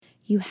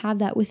You have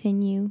that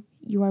within you.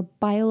 You are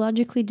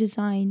biologically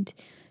designed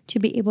to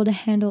be able to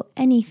handle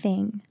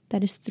anything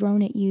that is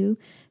thrown at you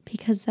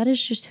because that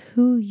is just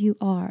who you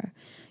are.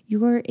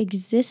 Your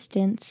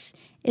existence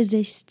is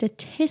a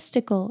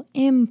statistical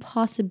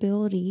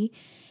impossibility,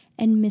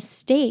 and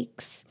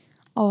mistakes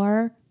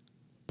are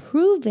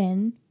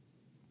proven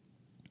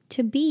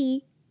to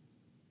be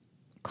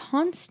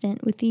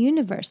constant with the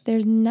universe.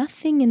 There's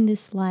nothing in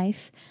this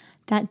life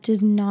that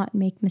does not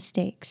make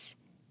mistakes.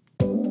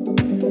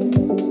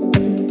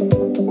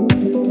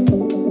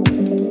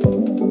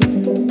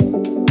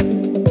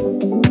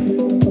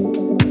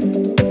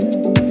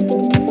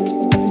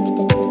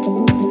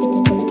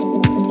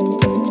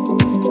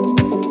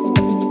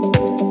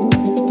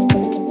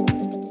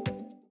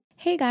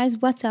 Hey guys,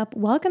 what's up?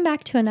 Welcome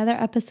back to another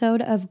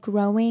episode of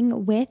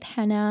Growing with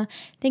Henna.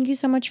 Thank you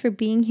so much for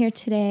being here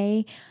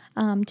today.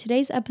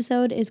 Today's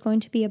episode is going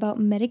to be about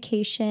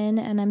medication,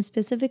 and I'm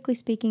specifically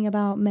speaking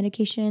about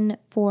medication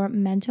for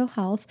mental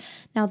health.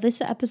 Now,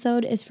 this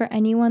episode is for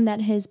anyone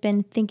that has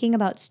been thinking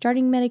about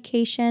starting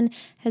medication,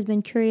 has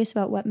been curious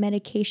about what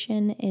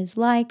medication is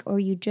like, or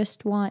you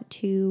just want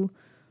to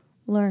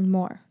learn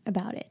more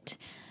about it.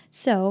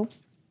 So,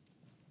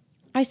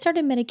 I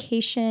started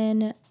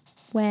medication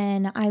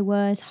when I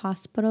was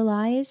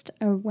hospitalized,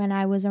 or when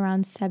I was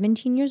around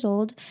 17 years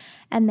old,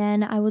 and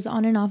then I was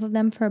on and off of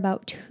them for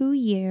about 2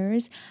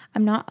 years.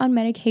 I'm not on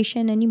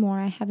medication anymore.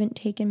 I haven't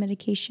taken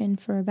medication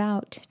for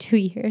about 2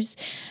 years,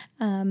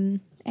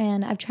 and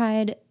I've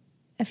tried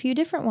a few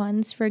different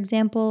ones. For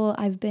example,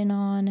 I've been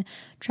on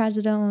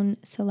trazodone,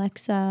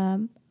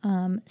 Celexa,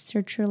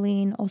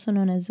 sertraline, also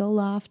known as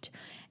Zoloft,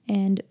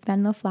 and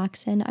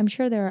venlafaxine. I'm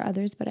sure there are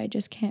others, but I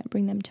just can't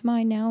bring them to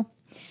mind now.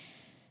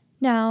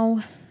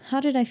 Now, how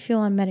did I feel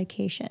on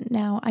medication?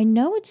 Now, I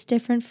know it's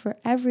different for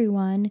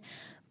everyone,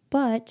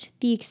 but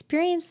the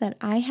experience that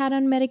I had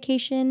on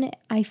medication,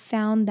 I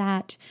found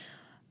that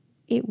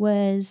it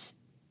was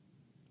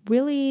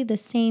really the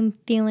same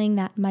feeling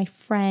that my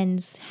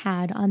friends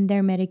had on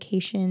their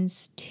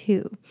medications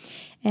too.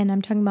 And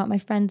I'm talking about my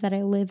friends that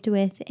I lived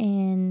with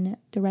in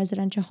the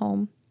residential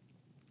home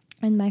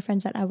and my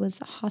friends that I was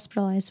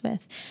hospitalized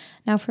with.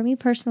 Now, for me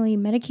personally,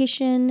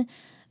 medication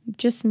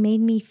just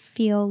made me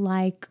feel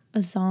like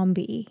a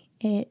zombie.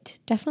 It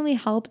definitely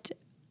helped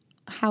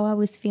how I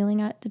was feeling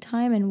at the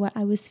time and what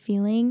I was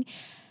feeling,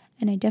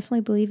 and I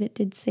definitely believe it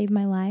did save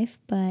my life,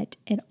 but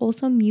it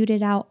also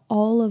muted out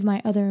all of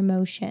my other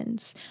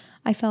emotions.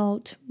 I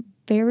felt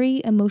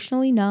very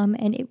emotionally numb,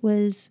 and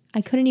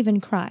I couldn't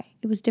even cry.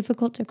 It was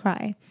difficult to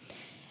cry.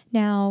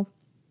 Now,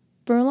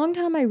 for a long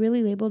time, I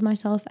really labeled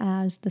myself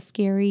as the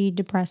scary,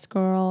 depressed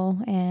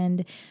girl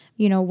and,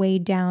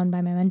 weighed down by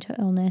my mental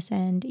illness.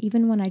 And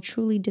even when I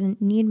truly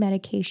didn't need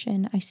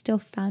medication, I still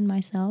found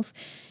myself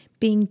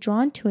being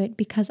drawn to it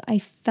because I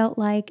felt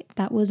like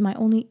that was my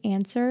only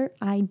answer.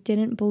 I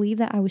didn't believe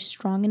that I was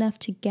strong enough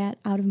to get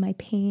out of my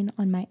pain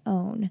on my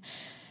own.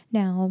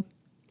 Now,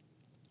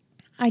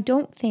 I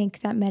don't think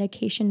that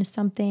medication is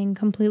something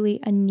completely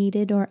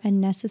unneeded or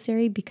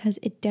unnecessary because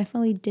it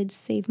definitely did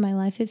save my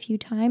life a few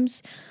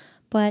times.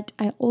 But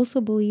I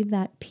also believe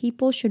that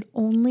people should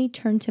only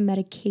turn to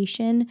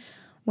medication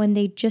when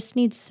they just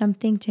need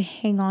something to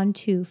hang on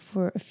to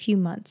for a few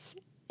months.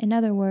 In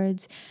other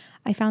words,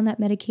 I found that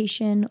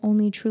medication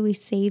only truly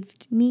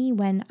saved me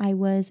when I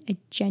was a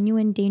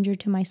genuine danger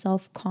to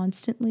myself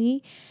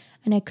constantly,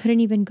 and I couldn't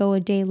even go a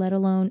day, let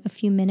alone a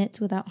few minutes,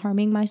 without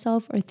harming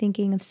myself or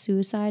thinking of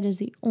suicide as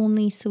the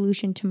only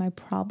solution to my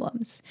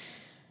problems.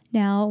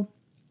 Now,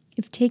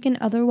 if taken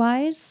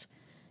otherwise,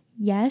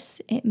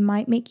 yes, it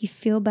might make you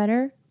feel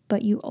better,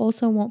 but you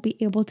also won't be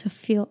able to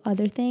feel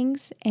other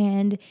things,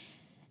 and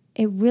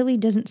it really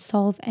doesn't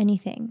solve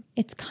anything.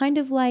 It's kind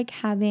of like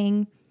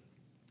having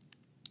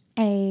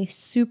a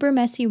super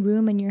messy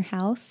room in your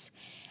house,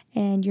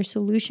 and your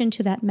solution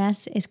to that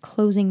mess is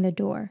closing the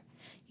door.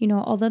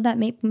 Although that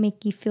may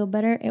make you feel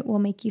better, it will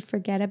make you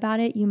forget about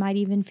it. You might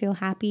even feel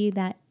happy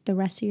that the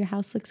rest of your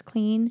house looks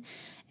clean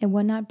and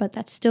whatnot, but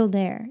that's still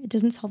there. It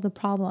doesn't solve the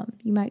problem.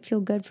 You might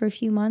feel good for a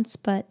few months,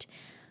 but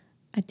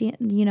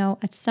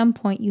at some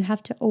point you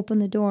have to open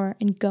the door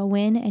and go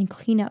in and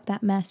clean up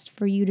that mess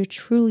for you to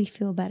truly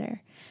feel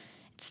better.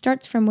 It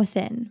starts from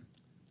within.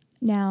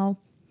 Now,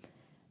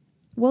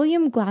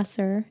 William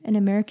Glasser, an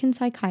American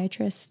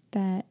psychiatrist,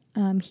 that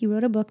he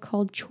wrote a book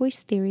called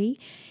Choice Theory.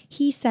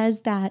 He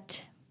says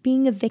that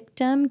being a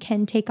victim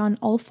can take on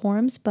all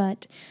forms,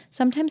 but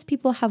sometimes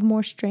people have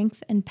more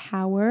strength and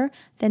power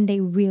than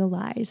they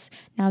realize.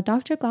 Now,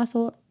 Dr.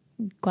 Glasser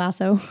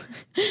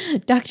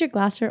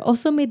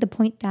also made the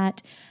point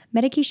that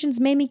medications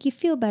may make you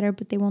feel better,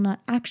 but they will not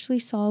actually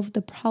solve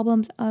the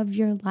problems of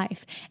your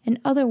life. In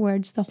other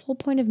words, the whole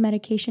point of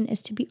medication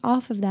is to be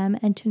off of them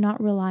and to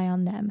not rely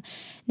on them.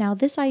 Now,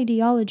 this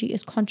ideology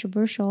is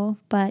controversial,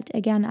 but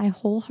again, I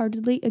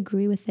wholeheartedly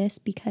agree with this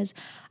because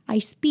I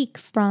speak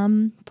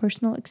from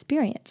personal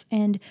experience.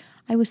 And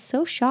I was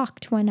so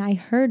shocked when I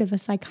heard of a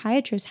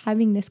psychiatrist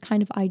having this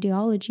kind of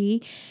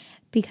ideology,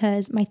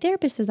 because my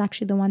therapist is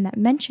actually the one that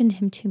mentioned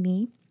him to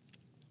me.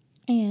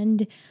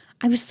 And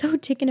I was so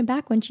taken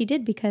aback when she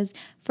did, because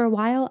for a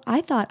while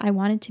I thought I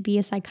wanted to be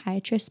a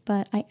psychiatrist,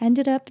 but I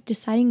ended up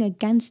deciding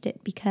against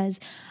it because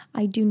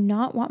I do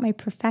not want my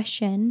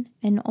profession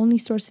and only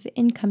source of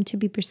income to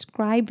be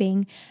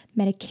prescribing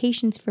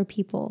medications for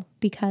people,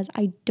 because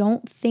I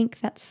don't think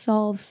that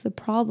solves the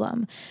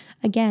problem.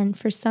 Again,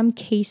 for some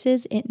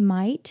cases it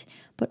might,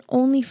 but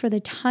only for the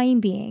time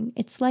being.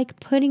 It's like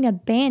putting a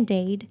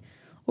Band-Aid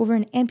over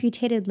an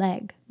amputated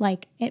leg.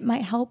 Like, it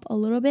might help a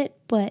little bit,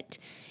 but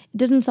it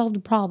doesn't solve the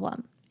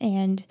problem.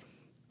 And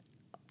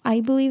I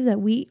believe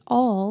that we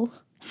all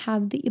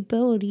have the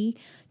ability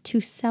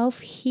to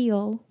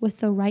self-heal with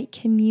the right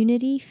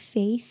community,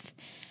 faith,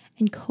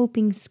 and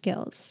coping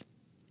skills.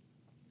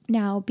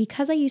 Now,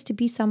 because I used to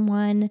be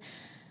someone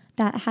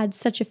that had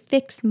such a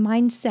fixed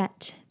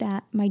mindset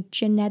that my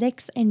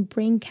genetics and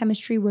brain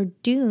chemistry were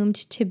doomed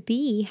to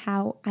be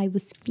how I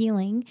was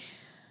feeling,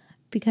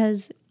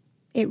 because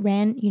it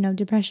ran,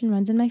 depression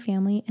runs in my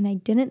family, and I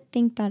didn't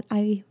think that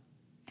I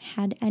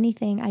had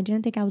anything. I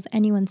didn't think I was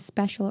anyone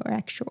special or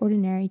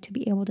extraordinary to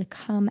be able to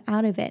come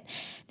out of it.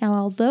 Now,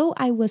 although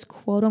I was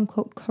quote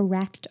unquote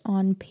correct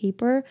on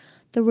paper,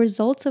 the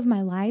results of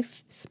my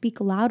life speak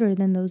louder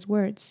than those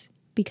words,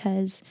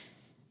 because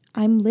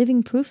I'm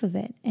living proof of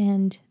it.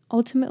 And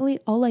ultimately,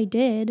 all I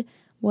did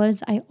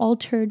was I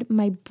altered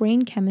my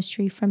brain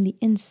chemistry from the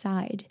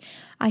inside.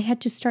 I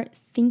had to start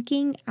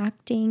thinking,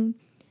 acting,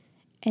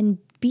 and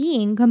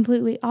being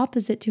completely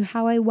opposite to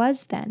how I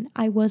was then.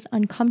 I was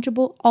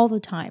uncomfortable all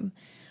the time.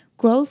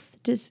 Growth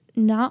does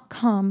not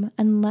come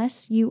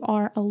unless you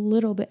are a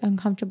little bit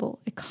uncomfortable.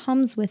 It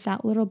comes with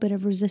that little bit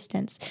of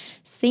resistance.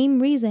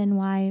 Same reason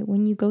why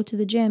when you go to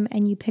the gym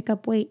and you pick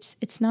up weights,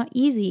 it's not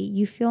easy.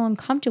 You feel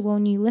uncomfortable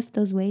when you lift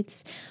those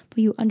weights, but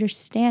you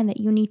understand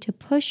that you need to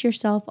push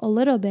yourself a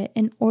little bit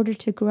in order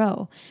to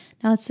grow.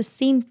 Now, it's the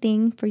same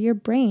thing for your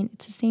brain.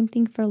 It's the same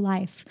thing for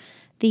life.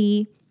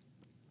 The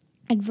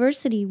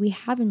adversity we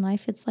have in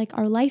life, it's like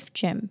our life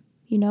gym,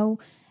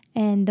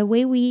 and the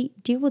way we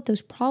deal with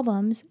those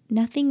problems,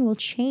 nothing will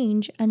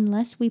change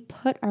unless we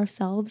put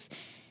ourselves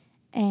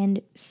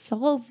and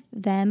solve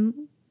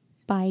them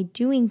by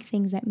doing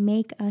things that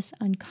make us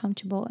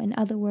uncomfortable. In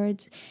other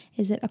words,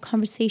 is it a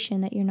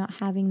conversation that you're not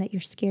having that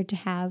you're scared to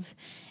have?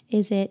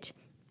 Is it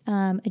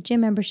a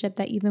gym membership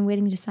that you've been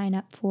waiting to sign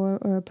up for,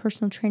 or a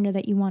personal trainer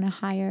that you want to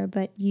hire,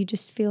 but you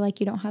just feel like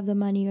you don't have the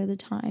money or the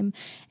time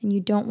and you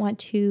don't want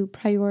to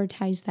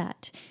prioritize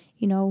that?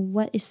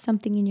 What is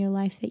something in your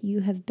life that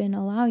you have been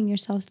allowing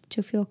yourself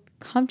to feel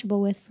comfortable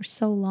with for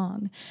so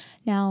long?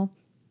 Now,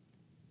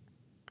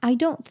 I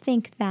don't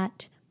think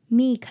that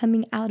me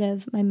coming out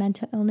of my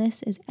mental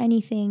illness is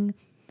anything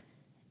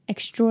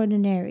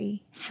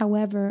extraordinary.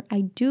 However,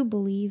 I do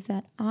believe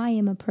that I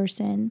am a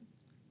person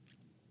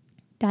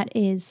that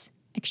is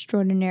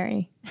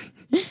extraordinary.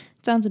 It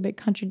sounds a bit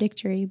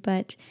contradictory,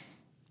 but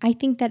I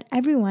think that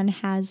everyone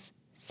has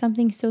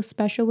something so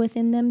special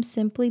within them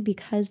simply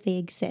because they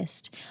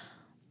exist.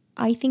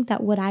 I think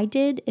that what I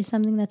did is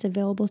something that's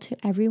available to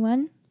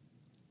everyone.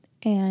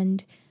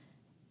 And,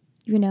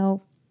 the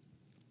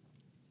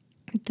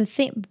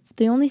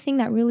only thing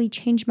that really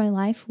changed my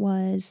life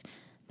was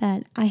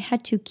that I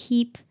had to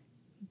keep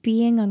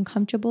being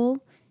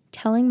uncomfortable,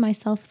 telling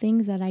myself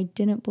things that I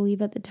didn't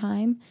believe at the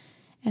time.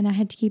 And I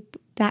had to keep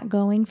that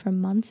going for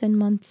months and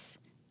months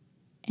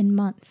and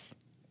months.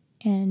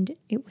 And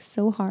it was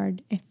so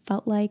hard. It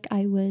felt like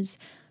I was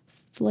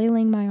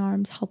flailing my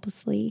arms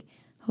helplessly,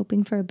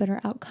 hoping for a better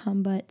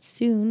outcome. But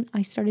soon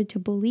I started to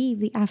believe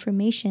the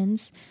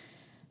affirmations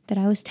that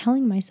I was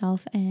telling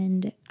myself,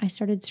 and I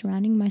started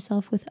surrounding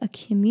myself with a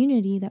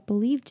community that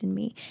believed in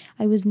me.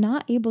 I was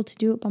not able to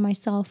do it by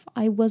myself.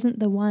 I wasn't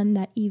the one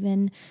that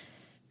none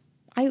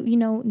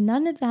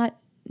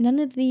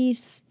of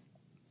these,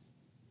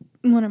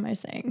 what am I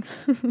saying?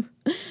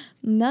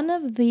 None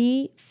of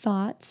the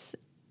thoughts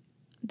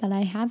that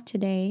I have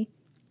today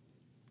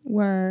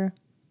were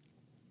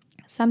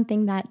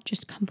something that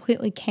just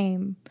completely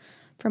came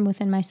from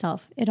within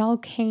myself. It all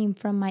came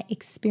from my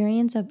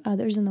experience of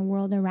others in the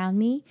world around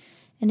me.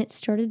 And it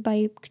started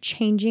by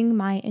changing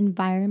my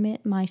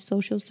environment, my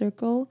social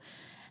circle,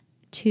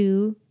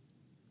 to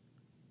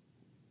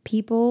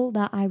people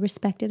that I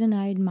respected and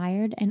I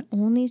admired, and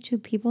only to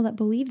people that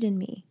believed in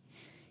me,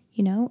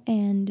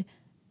 and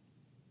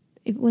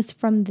it was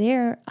from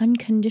there,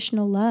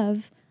 unconditional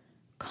love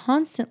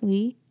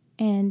constantly.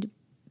 And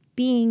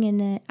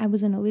I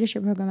was in a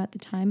leadership program at the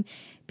time,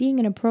 being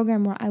in a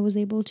program where I was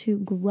able to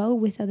grow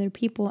with other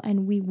people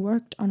and we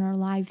worked on our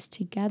lives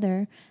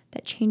together,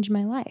 that changed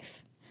my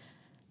life.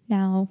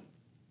 Now,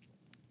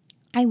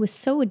 I was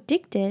so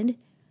addicted,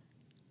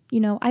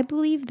 I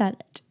believe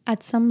that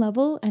at some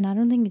level, and I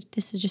don't think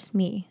this is just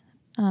me,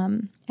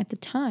 at the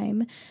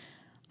time,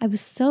 I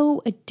was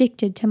so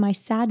addicted to my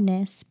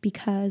sadness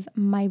because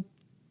my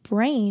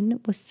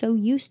brain was so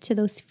used to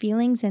those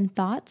feelings and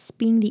thoughts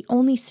being the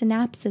only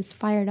synapses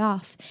fired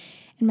off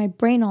in my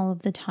brain all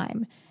of the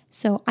time.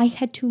 So I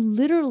had to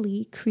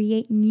literally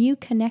create new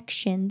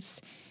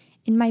connections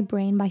in my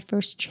brain by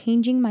first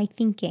changing my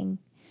thinking.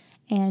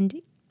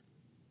 And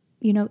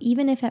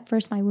even if at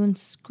first my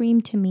wounds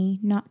screamed to me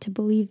not to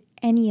believe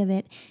any of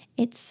it,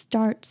 it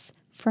starts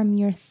from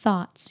your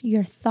thoughts.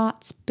 Your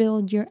thoughts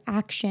build your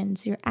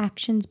actions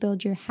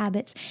build your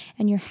habits,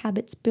 and your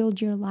habits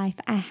build your life.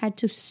 I had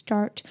to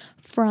start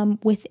from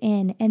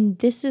within. And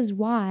this is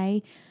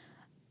why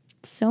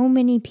so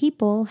many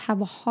people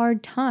have a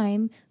hard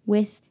time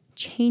with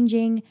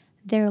changing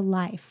their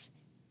life.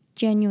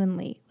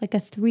 Genuinely, like a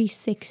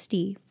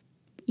 360,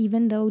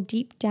 even though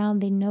deep down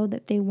they know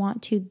that they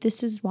want to.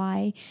 This is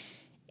why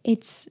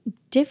it's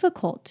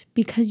difficult,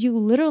 because you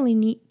literally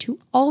need to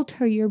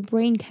alter your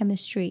brain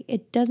chemistry.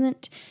 It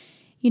doesn't,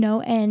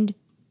 and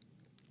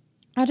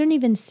I don't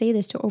even say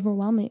this to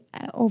overwhelm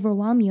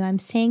you. I'm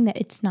saying that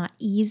it's not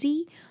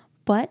easy,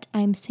 but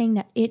I'm saying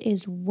that it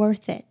is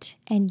worth it.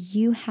 And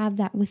you have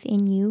that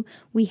within you.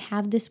 We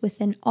have this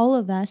within all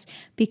of us,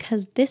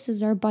 because this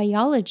is our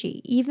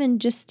biology. Even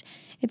just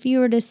if you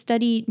were to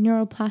study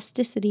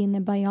neuroplasticity and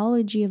the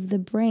biology of the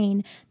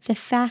brain, the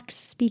facts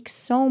speak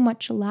so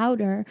much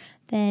louder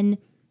than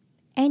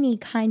any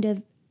kind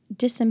of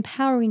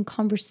disempowering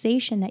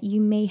conversation that you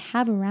may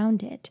have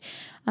around it.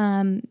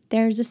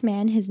 There's this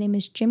man, his name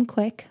is Jim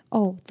Quick.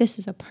 Oh, this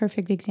is a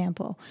perfect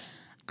example.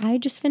 I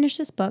just finished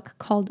this book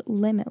called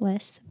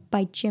Limitless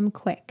by Jim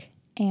Quick,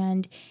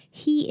 and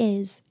he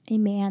is a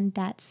man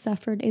that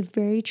suffered a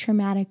very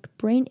traumatic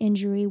brain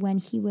injury when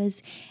he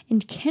was in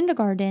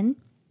kindergarten.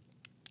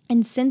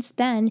 And since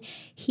then,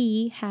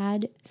 he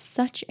had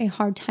such a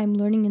hard time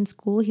learning in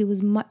school. He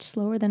was much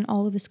slower than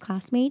all of his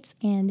classmates,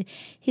 and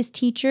his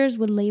teachers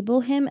would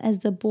label him as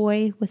the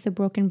boy with the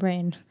broken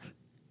brain.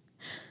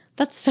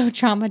 That's so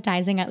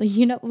traumatizing.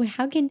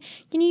 How can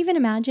you even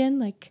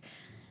imagine?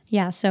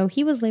 So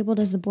he was labeled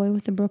as the boy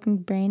with the broken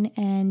brain.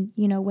 And,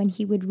 when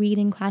he would read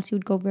in class, he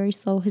would go very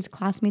slow. His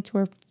classmates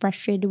were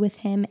frustrated with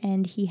him,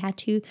 and he had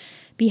to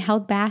be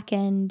held back,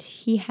 and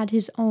he had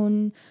his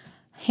own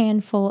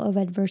handful of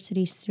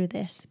adversities through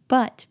this.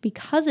 But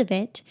because of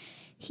it,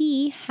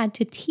 he had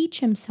to teach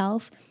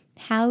himself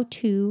how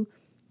to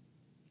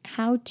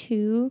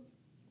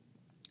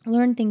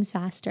learn things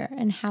faster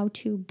and how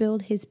to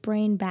build his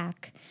brain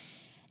back.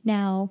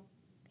 Now,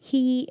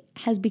 he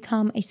has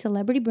become a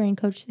celebrity brain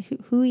coach.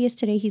 Who he is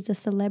today, he's a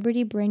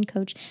celebrity brain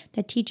coach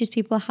that teaches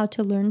people how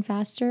to learn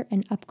faster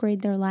and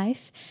upgrade their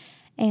life.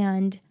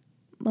 And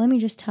let me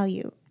just tell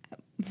you,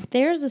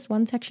 there's this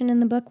one section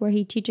in the book where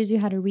he teaches you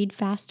how to read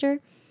faster.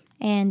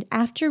 And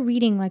after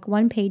reading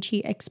one page, he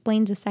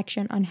explains a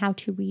section on how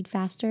to read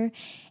faster.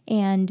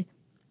 And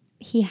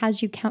he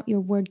has you count your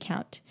word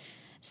count.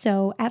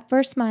 So at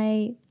first,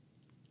 my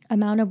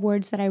amount of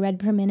words that I read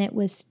per minute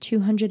was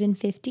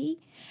 250.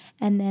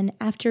 And then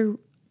after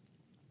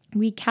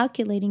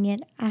recalculating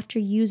it, after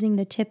using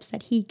the tips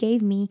that he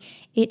gave me,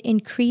 it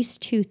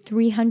increased to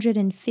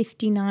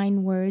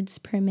 359 words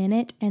per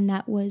minute. And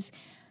that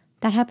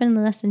happened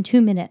in less than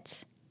 2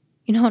 minutes.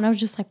 And I was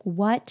just like,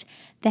 what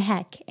the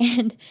heck?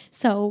 And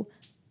so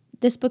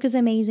this book is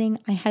amazing.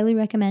 I highly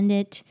recommend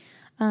it.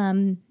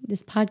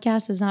 This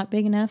podcast is not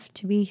big enough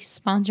to be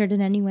sponsored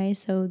in any way,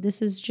 so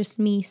this is just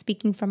me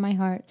speaking from my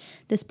heart.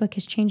 This book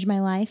has changed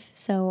my life,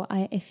 so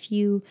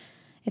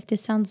if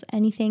this sounds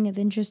anything of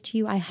interest to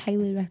you, I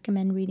highly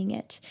recommend reading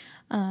it.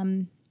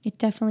 It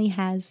definitely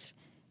has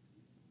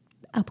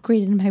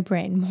upgraded my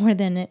brain more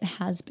than it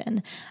has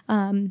been.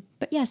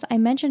 But yes, I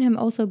mention him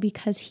also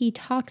because he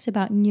talks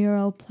about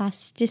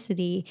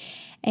neuroplasticity,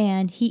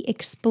 and he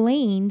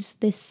explains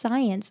the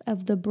science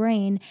of the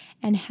brain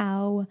and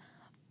how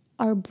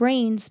our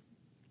brains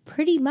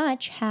pretty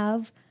much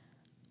have,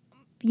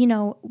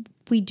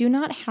 we do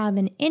not have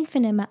an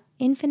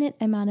infinite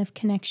amount of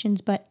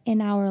connections, but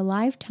in our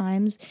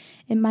lifetimes,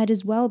 it might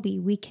as well be.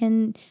 We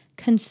can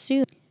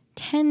consume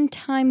 10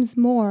 times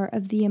more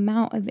of the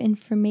amount of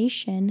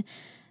information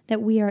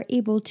that we are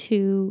able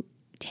to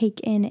take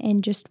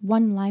in just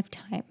one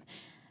lifetime.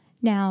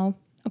 Now,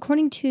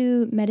 according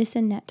to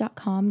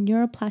medicinenet.com,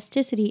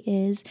 neuroplasticity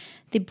is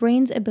the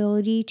brain's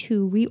ability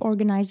to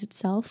reorganize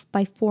itself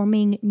by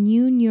forming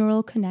new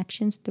neural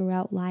connections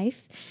throughout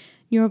life.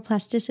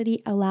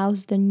 Neuroplasticity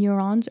allows the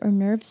neurons or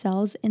nerve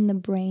cells in the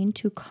brain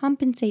to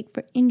compensate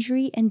for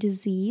injury and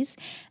disease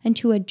and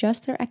to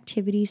adjust their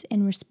activities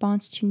in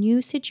response to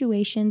new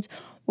situations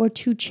or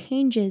to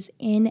changes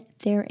in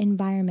their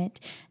environment.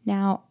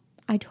 Now,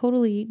 I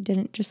totally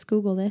didn't just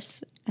Google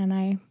this, and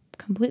I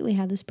completely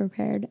had this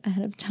prepared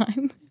ahead of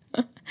time.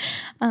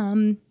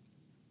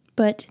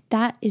 But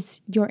that is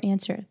your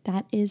answer.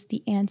 That is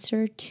the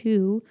answer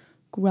to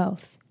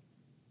growth.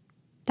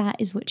 That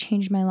is what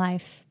changed my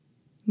life.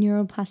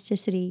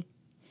 Neuroplasticity.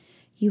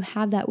 You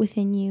have that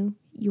within you.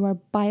 You are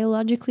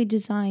biologically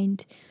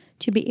designed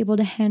to be able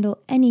to handle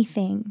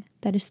anything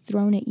that is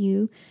thrown at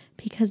you,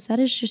 because that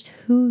is just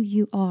who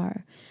you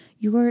are.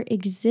 Your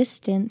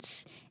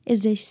existence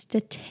is a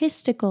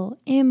statistical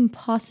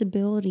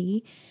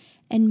impossibility,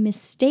 and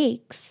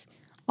mistakes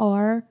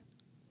are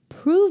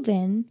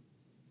proven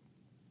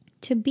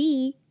to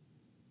be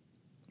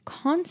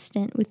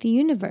constant with the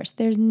universe.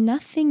 There's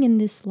nothing in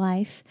this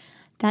life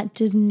that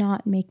does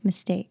not make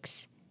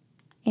mistakes.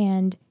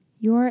 And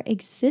Your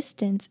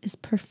existence is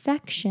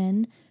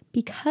perfection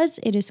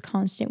because it is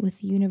constant with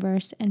the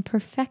universe, and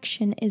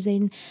perfection is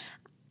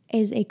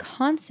a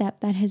concept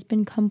that has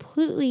been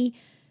completely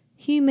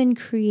human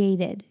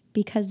created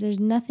because there's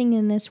nothing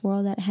in this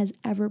world that has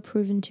ever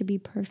proven to be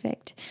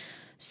perfect.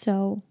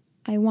 So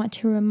I want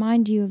to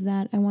remind you of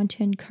that. I want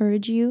to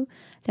encourage you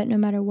that no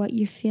matter what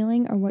you're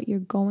feeling or what you're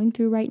going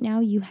through right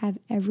now, you have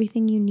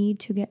everything you need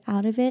to get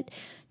out of it,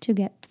 to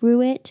get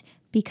through it,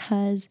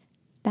 because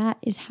that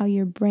is how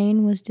your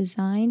brain was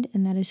designed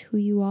and that is who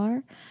you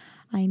are.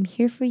 I'm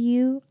here for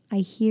you. I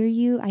hear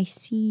you. I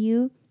see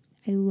you.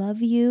 I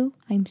love you.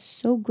 I'm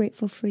so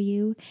grateful for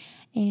you.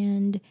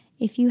 And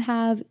if you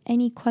have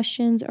any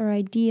questions or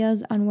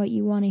ideas on what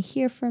you want to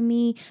hear from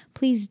me,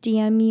 please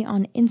DM me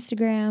on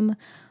Instagram.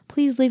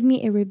 Please leave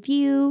me a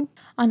review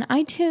on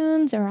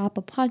iTunes or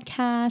Apple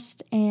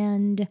Podcast.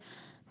 And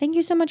thank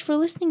you so much for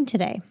listening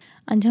today.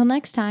 Until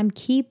next time,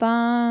 keep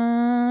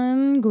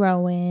on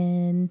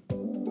growing.